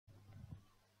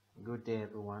Good day,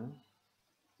 everyone,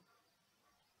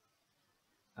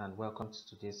 and welcome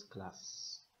to today's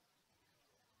class.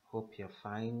 Hope you're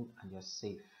fine and you're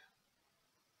safe.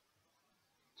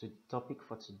 The topic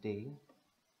for today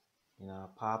in our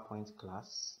PowerPoint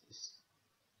class is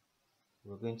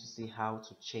we're going to see how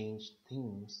to change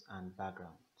themes and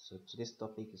background. So today's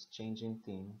topic is changing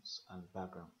themes and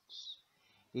backgrounds.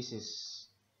 This is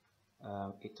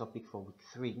a topic for week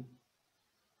 3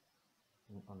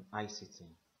 on ICT.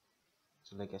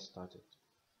 So let's get started.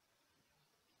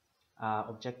 Our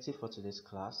objective for today's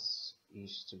class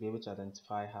is to be able to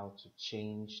identify how to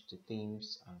change the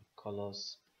themes and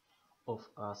colors of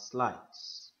our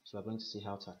slides. So we're going to see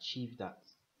how to achieve that.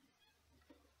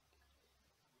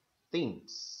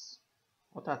 Themes.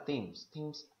 What are themes?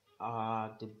 Themes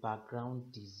are the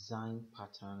background design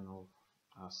pattern of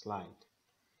our slide.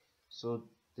 So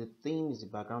the theme is the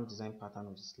background design pattern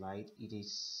of the slide. It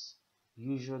is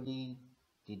usually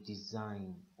the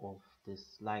design of the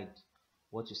slide,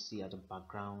 what you see at the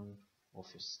background of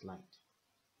your slide.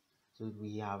 So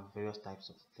we have various types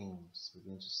of themes. We're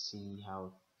going to see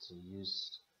how to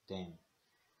use them.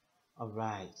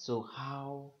 Alright, so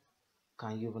how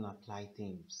can you even apply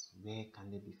themes? Where can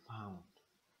they be found?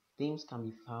 Themes can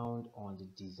be found on the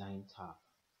design tab.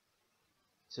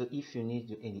 So if you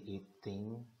need a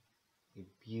theme, a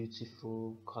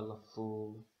beautiful,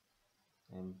 colorful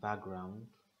background,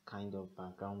 kind of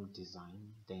background design,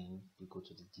 then you go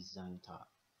to the design tab.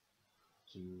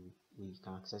 So we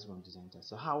can access from design tab.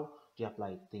 So how do you apply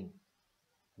a theme?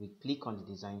 We click on the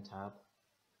design tab,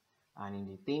 and in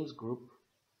the themes group,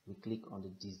 we click on the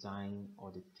design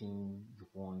or the theme you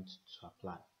want to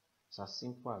apply. It's as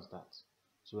simple as that.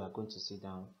 So we are going to sit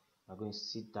down. We are going to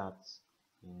see that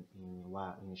in a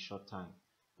while, in a short time.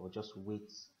 But just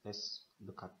wait. Let's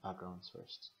look at backgrounds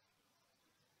first.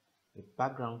 A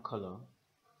background color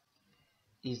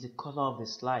is the color of the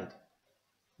slide.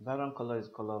 Background color is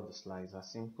the color of the slide. It's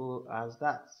as simple as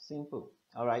that. Simple.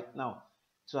 All right. Now,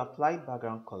 to apply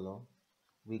background color,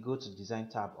 we go to design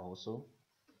tab also,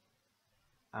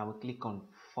 and we click on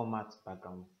format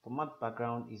background. Format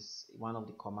background is one of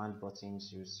the command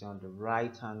buttons you see on the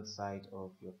right hand side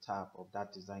of your tab, of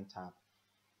that design tab.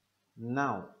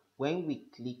 Now when we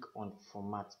click on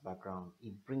format background,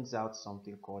 it brings out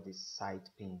something called a side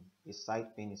pane. A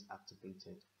side pane is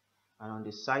activated, and on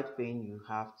the side pane you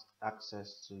have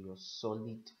access to your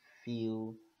solid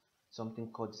fill, something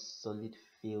called solid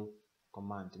fill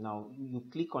command. Now you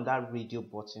click on that radio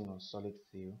button on solid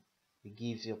fill. It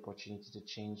gives you opportunity to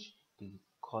change the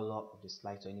color of the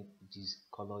slide to any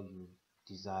color you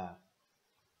desire.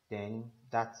 Then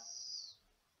that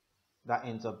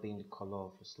ends up being the color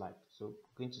of your slide. So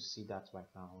we're going to see that right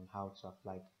now on how to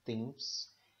apply themes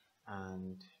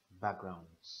and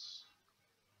backgrounds.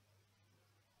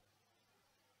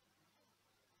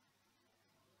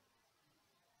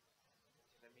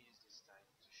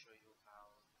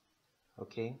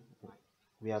 Okay,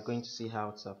 we are going to see how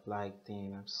to apply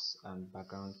themes and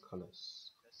background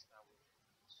colors.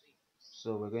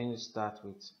 So we're going to start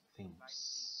with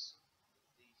themes.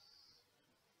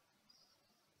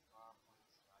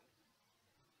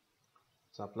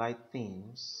 To apply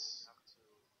themes,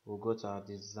 we'll go to our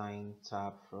design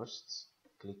tab first.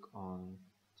 Click on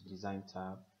the design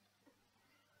tab.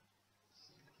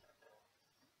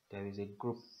 There is a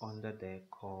group under there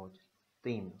called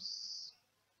themes.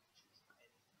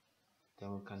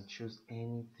 Then we can choose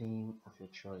any theme of your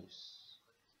choice.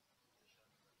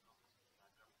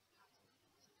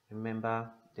 Remember,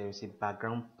 there is a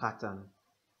background pattern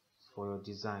for your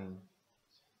design.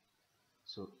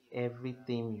 So every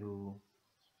theme you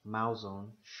mouse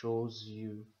on shows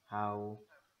you how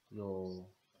your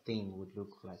theme would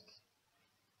look like.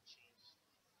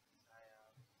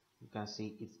 You can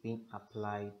see it's being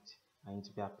applied, and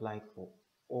to be applied for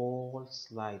all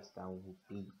slides that will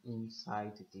be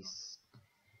inside this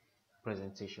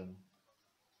presentation.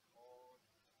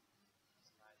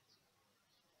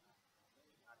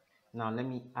 Now let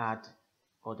me add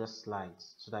other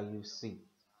slides so that you see.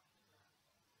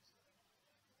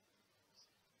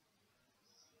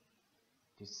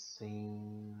 The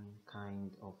same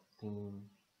kind of theme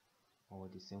or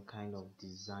the same kind of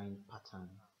design pattern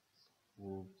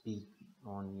will be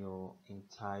on your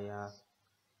entire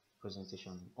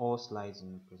presentation, all slides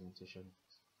in the presentation.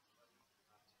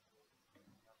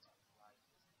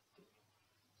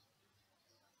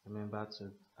 Remember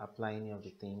to apply any of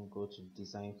the theme, go to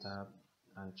design tab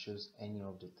and choose any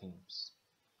of the themes.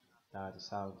 That is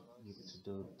how you to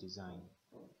do design,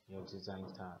 your design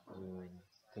tab, your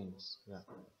themes. Yeah.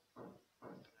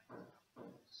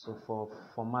 So for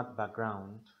format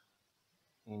background,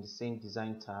 in the same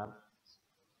design tab,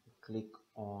 click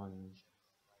on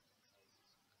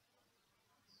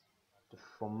the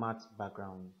format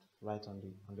background right on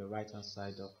the right hand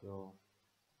side of your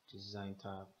design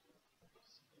tab.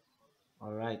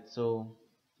 Alright, so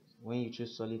when you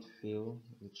choose solid fill,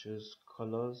 you choose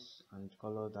colors and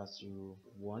color that you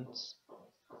want.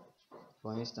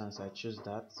 For instance, I choose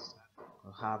that.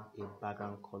 I'll have a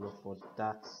background color for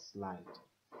that slide.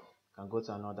 You can go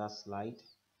to another slide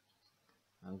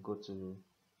and go to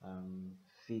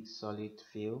fit solid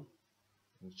fill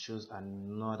and choose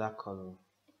another color.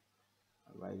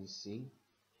 Alright, you see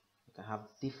you can have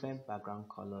different background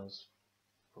colors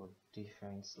for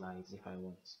different slides if I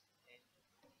want.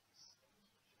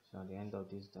 So at the end of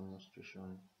this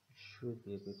demonstration, you should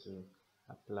be able to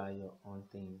apply your own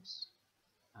themes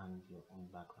and your own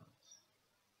backgrounds.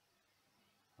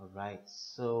 Alright,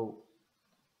 so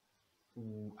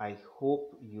I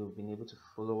hope you've been able to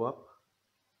follow up,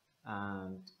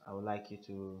 and I would like you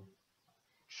to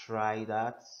try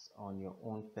that on your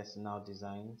own personal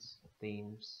designs,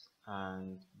 themes,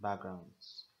 and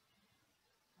backgrounds.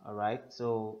 Alright,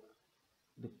 so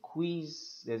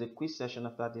there's a quiz session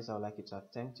after this. I would like you to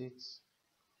attempt it,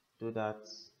 do that,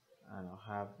 and I'll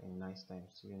have a nice time.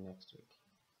 See you next week.